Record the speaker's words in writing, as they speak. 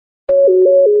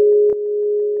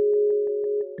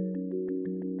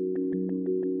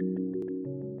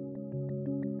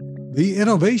The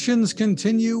innovations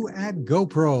continue at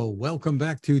GoPro. Welcome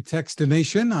back to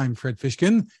Techstination. I'm Fred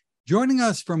Fishkin. Joining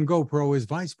us from GoPro is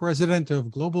Vice President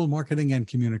of Global Marketing and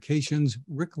Communications,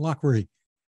 Rick Loughery.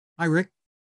 Hi, Rick.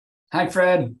 Hi,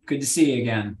 Fred. Good to see you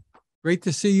again. Great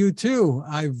to see you too.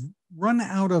 I've run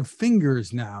out of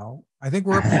fingers now. I think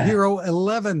we're up to Hero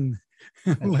 11.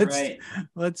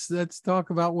 Let's talk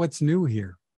about what's new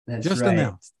here. That's just right.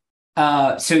 Announced.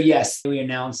 So yes, we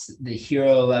announced the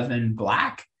Hero 11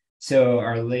 Black. So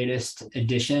our latest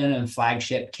edition and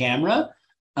flagship camera.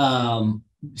 Some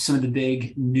of the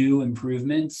big new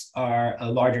improvements are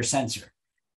a larger sensor.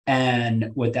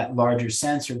 And what that larger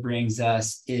sensor brings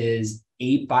us is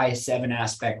 8:7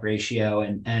 aspect ratio.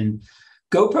 And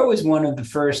GoPro is one of the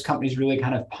first companies really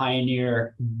kind of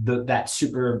pioneer that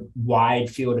super wide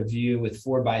field of view with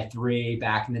 4:3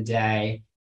 back in the day.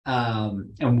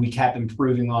 And we kept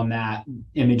improving on that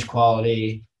image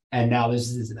quality. And now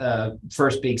this is a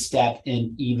first big step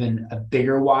in even a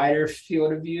bigger, wider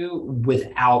field of view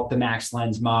without the max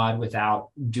lens mod, without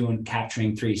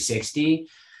capturing 360.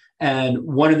 And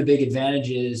one of the big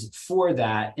advantages for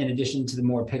that, in addition to the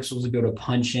more pixels to be able to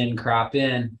punch in, crop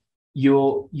in,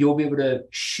 you'll be able to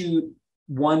shoot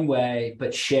one way,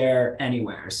 but share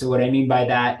anywhere. So what I mean by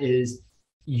that is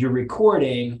you're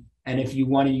recording, and if you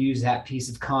want to use that piece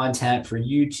of content for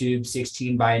YouTube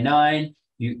 16:9,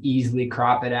 you easily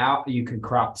crop it out. You can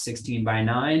crop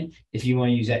 16:9. If you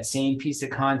want to use that same piece of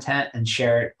content and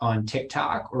share it on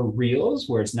TikTok or Reels,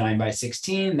 where it's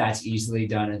 9:16, that's easily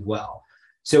done as well.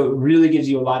 So it really gives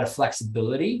you a lot of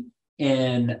flexibility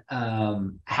in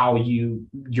how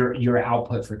your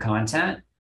output for content.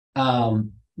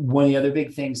 One of the other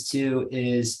big things too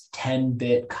is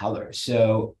 10-bit color.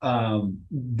 So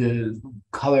the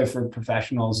color for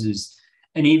professionals is,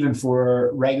 and even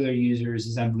for regular users,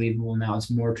 is unbelievable. Now it's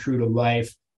more true to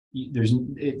life.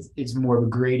 It's more of a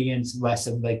gradient, less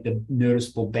of like the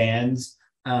noticeable bands,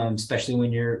 especially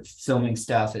when you're filming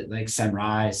stuff at like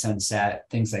sunrise, sunset,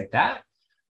 things like that.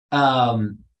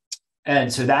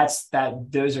 And so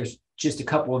those are just a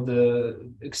couple of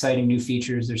the exciting new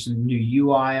features. There's some new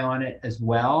UI on it as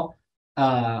well.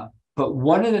 But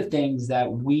one of the things that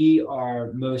we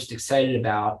are most excited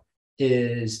about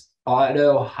is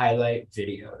auto highlight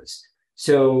videos.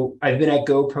 So I've been at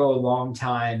GoPro a long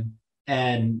time,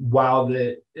 and while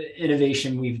the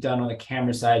innovation we've done on the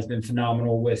camera side has been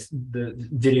phenomenal with the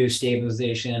video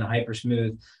stabilization and hyper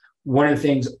smooth, one of the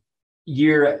things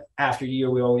year after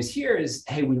year we always hear is,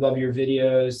 hey, we love your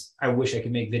videos. I wish I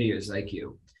could make videos like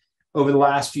you. Over the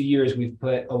last few years, we've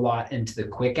put a lot into the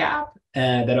Quick app,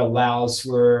 and that allows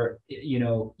for,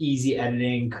 easy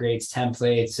editing, creates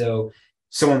templates. So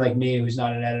someone like me who's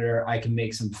not an editor, I can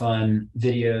make some fun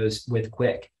videos with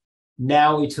Quick.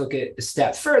 Now we took it a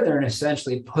step further and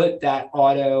essentially put that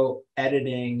auto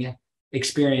editing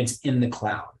experience in the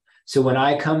cloud. So when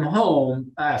I come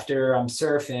home after I'm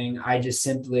surfing, I just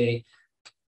simply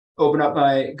open up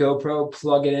my GoPro,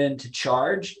 plug it in to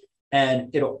charge, and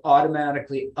it'll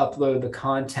automatically upload the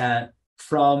content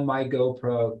from my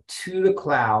GoPro to the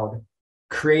cloud,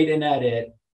 create an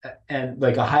edit and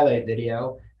like a highlight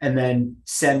video, and then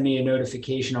send me a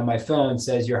notification on my phone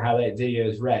says your highlight video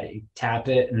is ready. Tap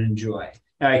it and enjoy.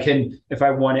 Now I can, if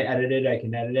I want to edit it, I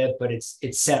can edit it, but it's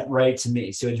sent right to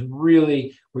me. So it's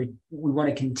really, we want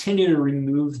to continue to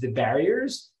remove the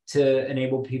barriers to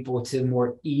enable people to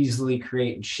more easily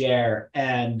create and share.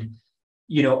 And,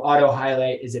 auto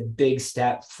highlight is a big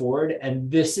step forward. And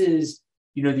this is,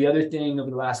 the other thing over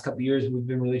the last couple of years we've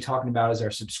been really talking about is our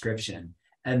subscription.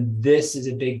 And this is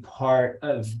a big part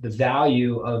of the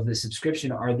value of the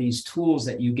subscription are these tools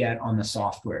that you get on the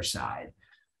software side.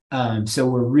 So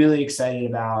we're really excited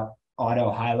about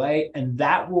auto highlight, and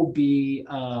that will be,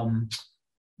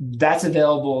 that's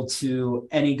available to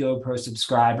any GoPro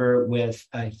subscriber with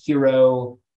a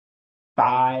Hero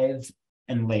 5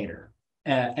 and later,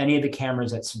 any of the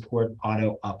cameras that support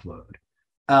auto upload.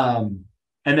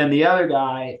 And then the other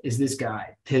guy is this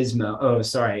guy, Pismo. Oh,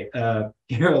 sorry,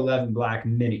 Hero 11 Black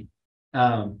Mini.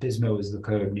 Pismo is the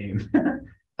code name.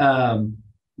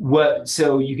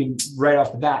 So you can right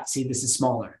off the bat see this is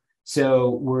smaller. So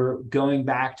we're going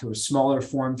back to a smaller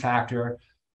form factor,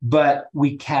 but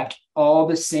we kept all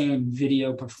the same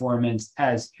video performance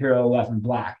as Hero 11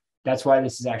 Black. That's why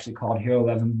this is actually called Hero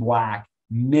 11 Black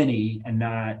Mini and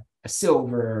not a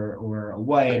silver or a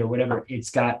white or whatever.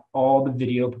 It's got all the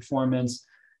video performance.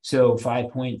 So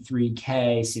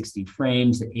 5.3K, 60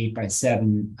 frames, the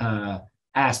 8:7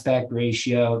 aspect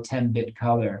ratio, 10-bit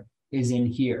color is in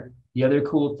here. The other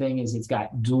cool thing is it's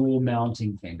got dual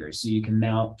mounting fingers. So you can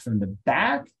mount from the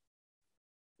back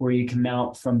or you can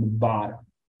mount from the bottom.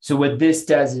 So what this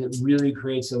does is it really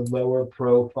creates a lower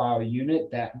profile unit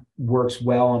that works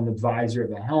well on the visor of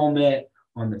the helmet,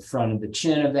 on the front of the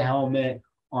chin of the helmet,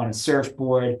 on a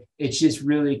surfboard. It's just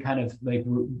really kind of like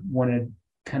want to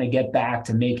kind of get back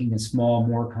to making a small,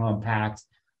 more compact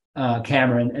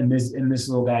camera. And this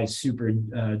little guy is super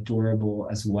durable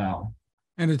as well.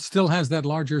 And it still has that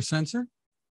larger sensor?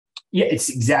 Yeah, it's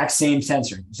exact same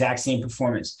sensor, exact same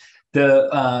performance.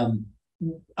 The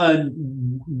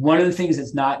one of the things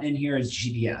that's not in here is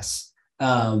GPS.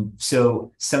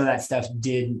 So some of that stuff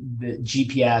the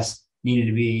GPS needed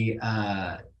to be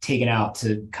taken out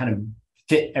to kind of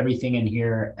fit everything in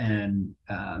here and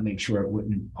make sure it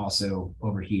wouldn't also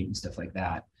overheat and stuff like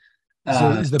that.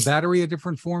 So is the battery a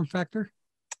different form factor?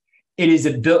 It is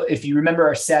if you remember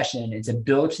our session, it's a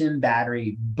built-in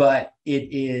battery, but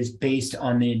it is based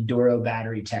on the Enduro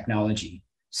battery technology.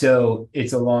 So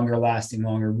it's a longer lasting,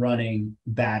 longer running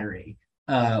battery.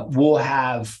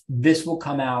 This will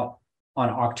come out on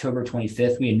October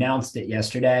 25th. We announced it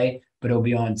yesterday, but it'll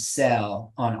be on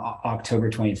sale on October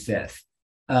 25th.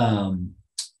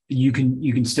 You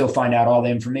can still find out all the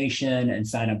information and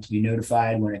sign up to be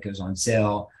notified when it goes on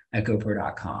sale at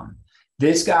GoPro.com.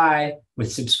 This guy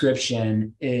with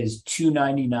subscription is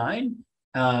 $299,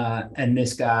 and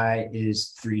this guy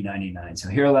is $399. So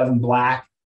Hero 11 Black,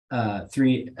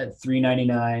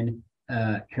 $399,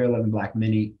 Hero 11 Black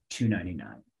Mini,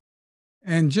 $299.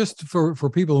 And just for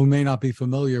people who may not be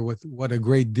familiar with what a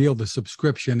great deal the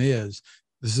subscription is,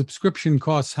 the subscription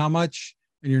costs how much?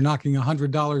 And you're knocking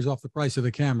 $100 off the price of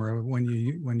the camera when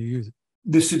you use it.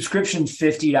 The subscription's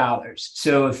 $50.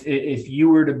 So if you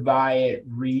were to buy it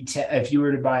retail, if you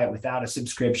were to buy it without a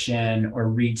subscription or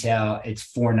retail,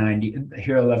 it's $490.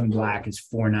 Hero 11 Black is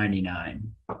 $499.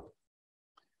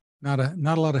 Not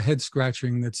a lot of head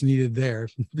scratching that's needed there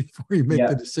before you make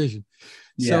the decision.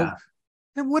 So,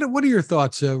 and what are your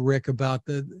thoughts, Rick, about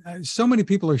so many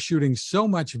people are shooting so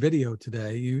much video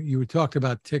today. You talked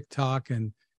about TikTok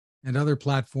and other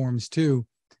platforms too.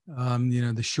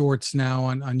 The shorts now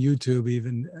on YouTube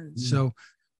even. So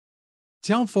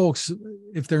tell folks,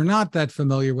 if they're not that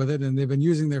familiar with it and they've been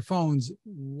using their phones,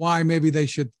 why maybe they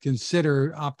should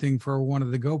consider opting for one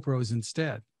of the GoPros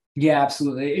instead. Yeah,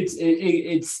 absolutely.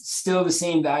 It's still the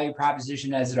same value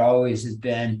proposition as it always has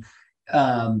been.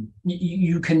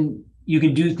 You can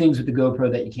do things with the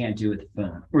GoPro that you can't do with the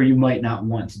phone, or you might not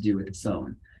want to do with the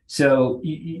phone. So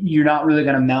you're not really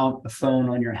going to mount a phone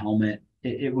on your helmet.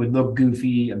 It would look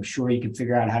goofy. I'm sure you could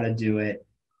figure out how to do it.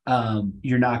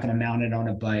 You're not going to mount it on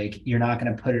a bike. You're not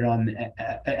going to put it on the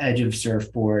edge of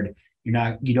surfboard. You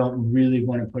don't really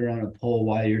want to put it on a pole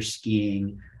while you're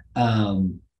skiing.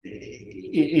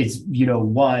 It's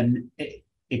one,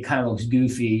 it kind of looks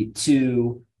goofy.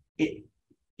 Two, if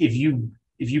you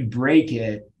break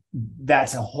it,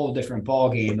 that's a whole different ball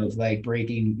game of like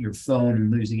breaking your phone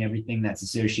and losing everything that's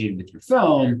associated with your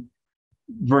phone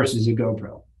versus a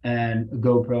GoPro. And a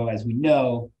GoPro, as we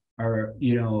know, are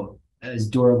as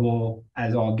durable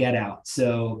as all get out.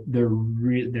 So they're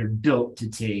built to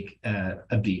take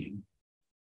a beating.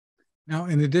 Now,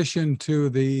 in addition to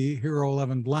the Hero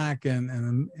 11 Black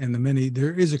and the Mini,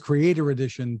 there is a Creator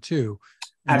Edition too.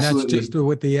 And Absolutely. That's just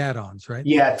with the add-ons, right?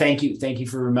 Yeah, thank you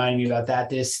for reminding me about that.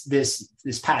 This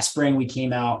past spring we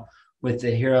came out with the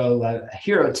Hero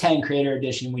 10 Creator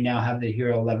Edition. We now have the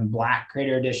Hero 11 Black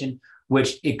Creator Edition,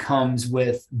 which it comes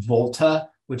with Volta,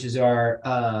 which is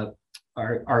our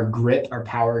grip, our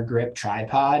power grip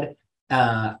tripod,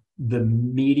 the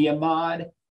media mod,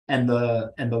 and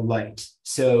the light.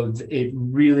 So it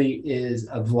really is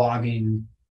a vlogging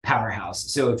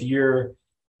powerhouse. So if you're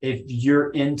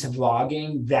into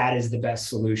vlogging, that is the best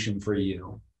solution for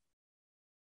you.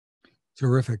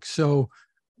 Terrific. So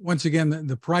once again,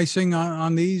 the pricing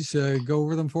on these, go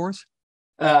over them for us.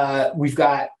 We've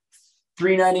got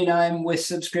 $399 with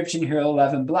subscription Hero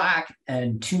 11 Black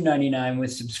and $299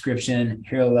 with subscription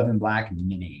Hero 11 Black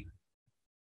Mini.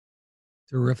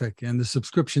 Terrific. And the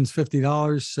subscription's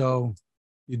 $50, so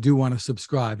you do want to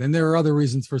subscribe. And there are other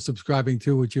reasons for subscribing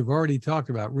too, which you've already talked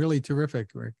about. Really terrific,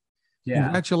 Rick. Yeah.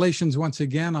 Congratulations once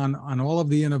again on all of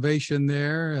the innovation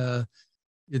there.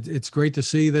 It's great to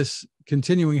see this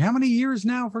continuing. How many years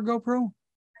now for GoPro?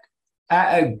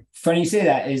 Funny you say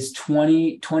that, is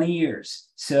 20 years.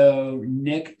 So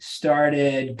Nick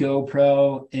started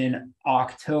GoPro in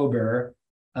October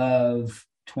of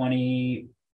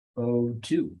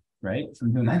 2002, right?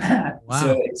 Something like that. Wow.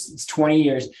 So it's 20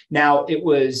 years. Now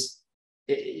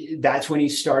that's when he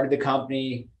started the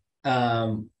company.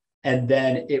 And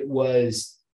then it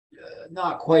was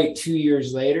not quite 2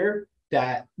 years later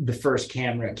that the first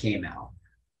camera came out.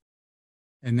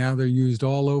 And now they're used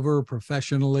all over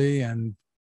professionally and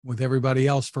with everybody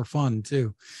else for fun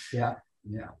too. Yeah.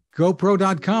 Yeah.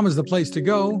 GoPro.com is the place to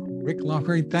go. Rick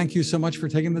Loughery, thank you so much for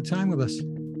taking the time with us.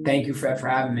 Thank you, Fred, for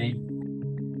having me.